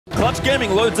Clutch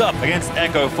Gaming loads up against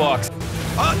Echo Fox.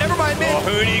 Oh, never mind, mid. Oh,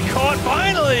 Hootie caught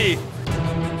finally.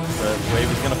 The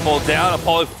wave is going to fall down.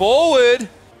 Apollo forward.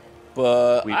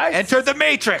 But we entered the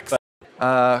Matrix.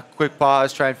 Quick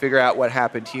pause, try and figure out what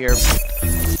happened here.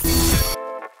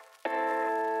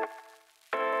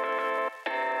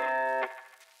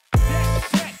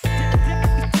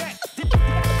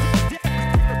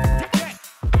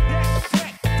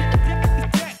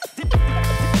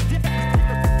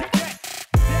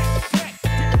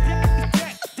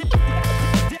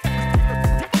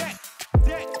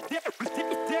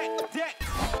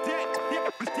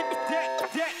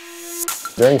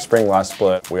 During spring last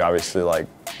split, we obviously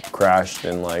crashed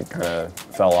and kind of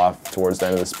fell off towards the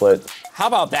end of the split. How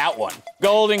about that one?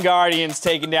 Golden Guardians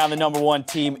taking down the #1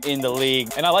 team in the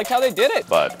league. And I liked how they did it.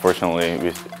 But fortunately,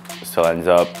 we still ends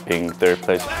up being third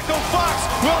place. Echo Fox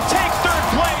will take third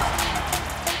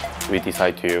place. We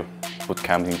decided to boot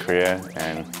camp in Korea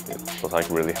and it was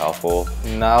really helpful.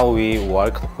 Now we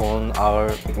work on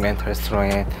our mental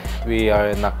strength. We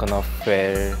are not gonna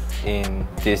fail in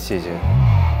this season.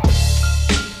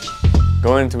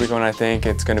 Going into week 1, I think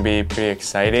it's going to be pretty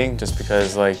exciting just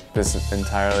because this is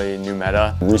entirely new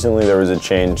meta. Recently there was a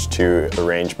change to the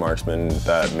range marksman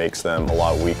that makes them a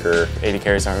lot weaker. AD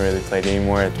carries aren't really played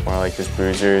anymore. It's more just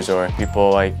bruisers or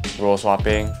people role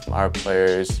swapping. Our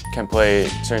players can play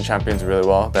certain champions really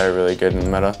well that are really good in the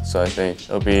meta, so I think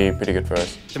it'll be pretty good for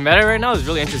us. The meta right now is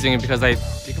really interesting because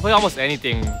you can play almost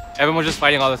anything. Everyone's just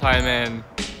fighting all the time and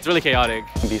it's really chaotic.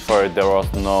 Before there was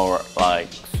no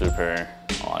super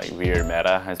weird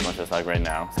meta as much as right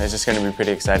now. It's just going to be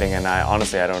pretty exciting, and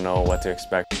honestly I don't know what to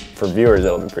expect. For viewers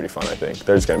it'll be pretty fun, I think.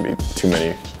 There's going to be too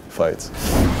many fights.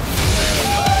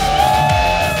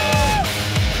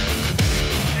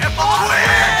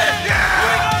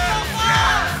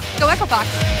 Go Echo Fox.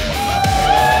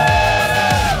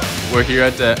 We're here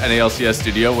at the LCS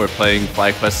studio. We're playing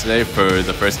FlyQuest today for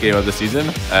the first game of the season,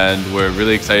 and we're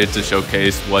really excited to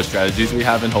showcase what strategies we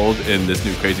have in hold in this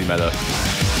new crazy meta.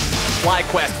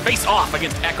 FlyQuest face off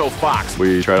against Echo Fox.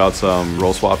 We tried out some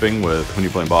role swapping with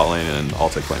Hootie playing bot lane and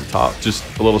Altek playing top. Just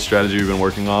a little strategy we've been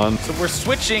working on. So we're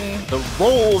switching the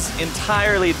roles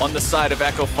entirely on the side of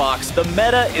Echo Fox. The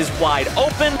meta is wide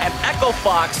open, and Echo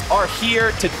Fox are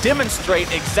here to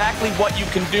demonstrate exactly what you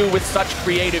can do with such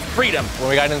creative freedom. When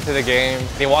we got into the game,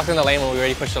 they walked in the lane when we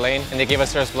already pushed the lane, and they gave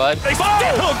us first blood. They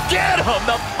still get him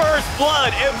the first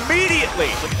blood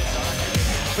immediately.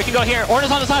 We can go here.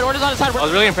 Order's on the side, Order's on the side. I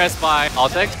was really impressed by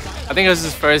Altek. I think it was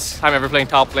his first time ever playing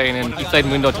top lane, and he played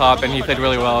window top, and he played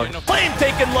really well. Flame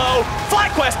taken low,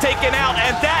 FlyQuest taken out,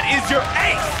 and that is your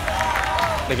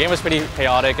ace. The game was pretty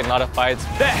chaotic and a lot of fights.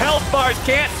 The health bars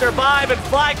can't survive, and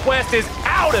FlyQuest is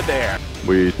out of there.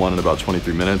 We won in about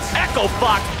 23 minutes. Echo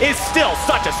Fox is still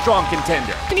such a strong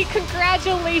contender.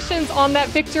 Congratulations on that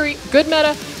victory. Good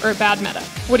meta or bad meta?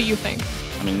 What do you think?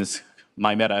 I mean, it's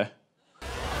my meta.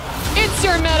 It's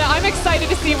your meta. I'm excited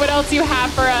to see what else you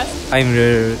have for us. I'm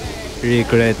really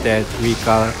glad that we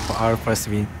got our first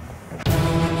win.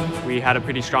 We had a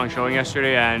pretty strong showing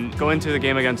yesterday, and going into the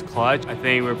game against Clutch, I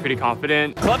think we're pretty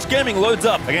confident. Clutch Gaming loads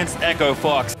up against Echo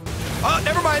Fox. Oh,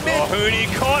 never mind, mid. Oh,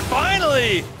 Hootie caught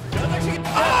finally.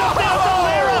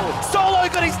 Solo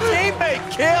got his teammate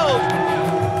killed.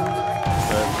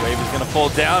 The wave is going to fall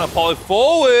down. Apollo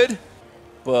forward.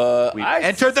 But we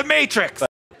entered the Matrix.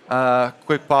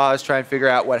 Quick pause, try and figure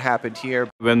out what happened here.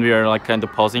 When we are kind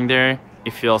of pausing there,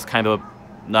 it feels kind of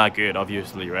not good,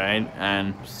 obviously, right?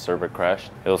 And server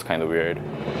crashed. It was kind of weird.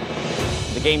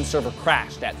 The game server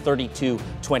crashed at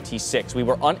 32-26. We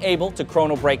were unable to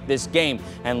chrono break this game,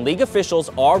 and league officials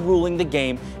are ruling the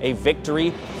game a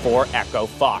victory for Echo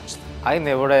Fox. I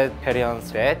never had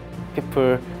experience that.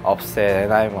 People upset,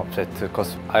 and I'm upset too,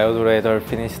 because I would rather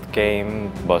finish the game.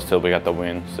 But still, we got the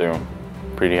win, so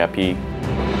pretty happy.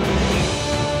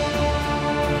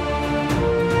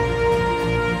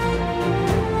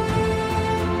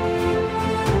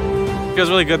 It feels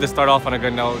really good to start off on a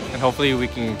good note, and hopefully we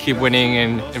can keep winning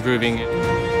and improving.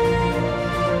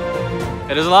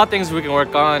 There's a lot of things we can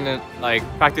work on, and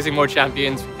practicing more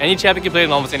champions. Any champion can play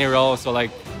in almost any role, so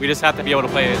we just have to be able to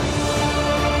play it.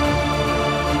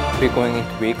 We're going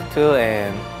into week 2,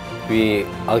 and we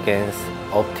against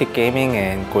Optic Gaming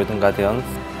and Golden Guardians.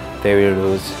 They will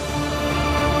lose.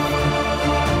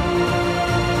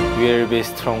 We'll be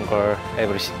stronger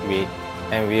every week,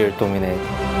 and we'll dominate.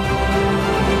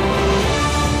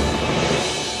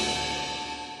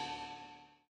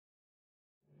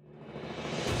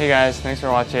 Hey guys, thanks for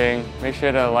watching. Make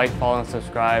sure to like, follow, and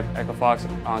subscribe Echo Fox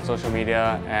on social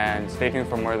media, and stay tuned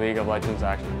for more League of Legends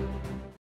action.